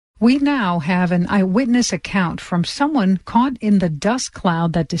We now have an eyewitness account from someone caught in the dust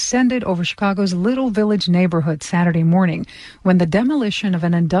cloud that descended over Chicago's Little Village neighborhood Saturday morning when the demolition of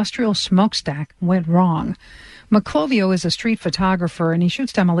an industrial smokestack went wrong. Maclovio is a street photographer and he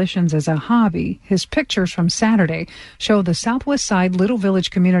shoots demolitions as a hobby. His pictures from Saturday show the Southwest Side Little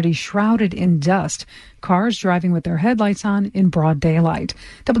Village community shrouded in dust, cars driving with their headlights on in broad daylight.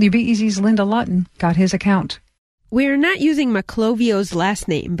 WBEZ's Linda Lutton got his account. We're not using Maclovio's last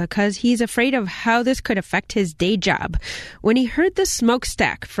name because he's afraid of how this could affect his day job. When he heard the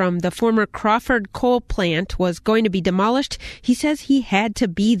smokestack from the former Crawford coal plant was going to be demolished, he says he had to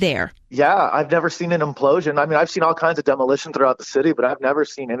be there. Yeah, I've never seen an implosion. I mean, I've seen all kinds of demolition throughout the city, but I've never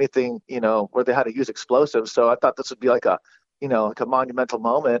seen anything, where they had to use explosives. So I thought this would be like a monumental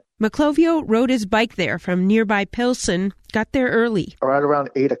moment. Maclovio rode his bike there from nearby Pilsen, got there early. Right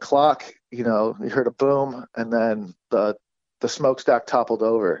around 8 o'clock, you heard a boom, and then the smokestack toppled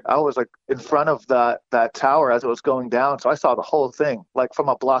over. I was like in front of that tower as it was going down, so I saw the whole thing, like from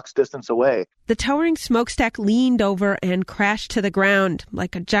a block's distance away. The towering smokestack leaned over and crashed to the ground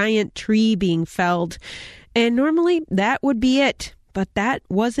like a giant tree being felled. And normally that would be it, but that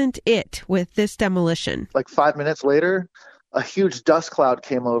wasn't it with this demolition. Like 5 minutes later, a huge dust cloud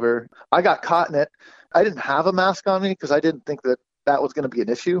came over. I got caught in it. I didn't have a mask on me because I didn't think that was going to be an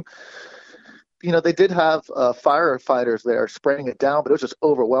issue. They did have firefighters there spraying it down, but it was just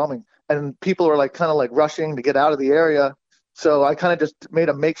overwhelming. And people were kind of rushing to get out of the area. So I kind of just made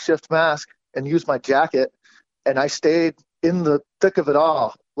a makeshift mask and used my jacket. And I stayed in the thick of it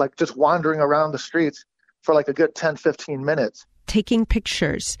all, just wandering around the streets for a good 10, 15 minutes. Taking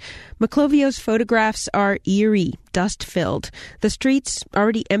pictures. Maclovio's photographs are eerie, dust-filled. The streets,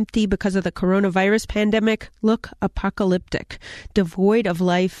 already empty because of the coronavirus pandemic, look apocalyptic, devoid of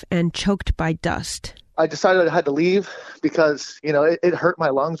life and choked by dust. I decided I had to leave because, it hurt my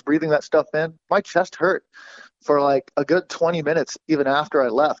lungs breathing that stuff in. My chest hurt for a good 20 minutes even after I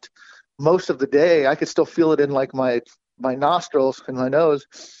left. Most of the day, I could still feel it in my nostrils and my nose.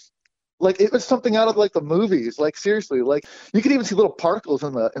 It was something out of the movies. Seriously, you could even see little particles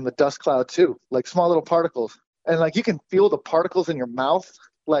in the dust cloud too, small little particles. And you can feel the particles in your mouth,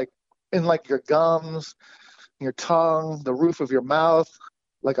 in your gums, your tongue, the roof of your mouth,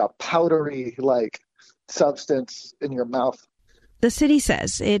 a powdery substance in your mouth. The city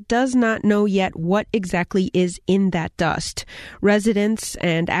says it does not know yet what exactly is in that dust. Residents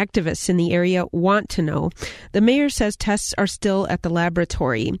and activists in the area want to know. The mayor says tests are still at the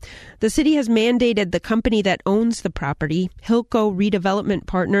laboratory. The city has mandated the company that owns the property, Hilco Redevelopment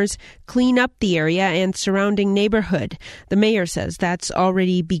Partners, clean up the area and surrounding neighborhood. The mayor says that's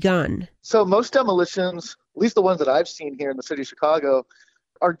already begun. So most demolitions, at least the ones that I've seen here in the city of Chicago,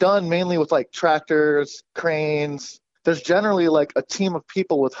 are done mainly with tractors, cranes. There's generally a team of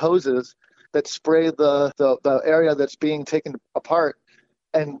people with hoses that spray the area that's being taken apart,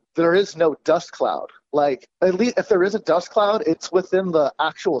 and there is no dust cloud. At least if there is a dust cloud, it's within the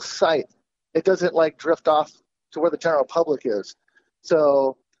actual site. It doesn't drift off to where the general public is.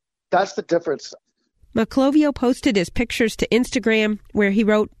 So that's the difference. Maclovio posted his pictures to Instagram where he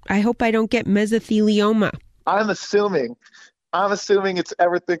wrote, "I hope I don't get mesothelioma." I'm assuming it's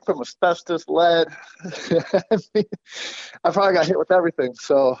everything from asbestos, lead. I probably got hit with everything.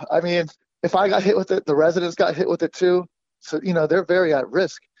 So, if I got hit with it, the residents got hit with it too. So, they're very at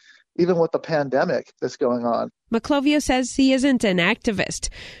risk, even with the pandemic that's going on. Maclovio says he isn't an activist,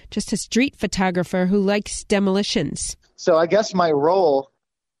 just a street photographer who likes demolitions. So I guess my role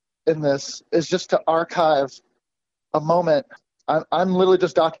in this is just to archive a moment. I'm literally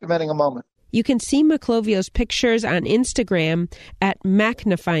just documenting a moment. You can see Maclovio's pictures on Instagram at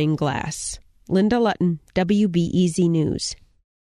Magnifying Glass. Linda Lutton, WBEZ News.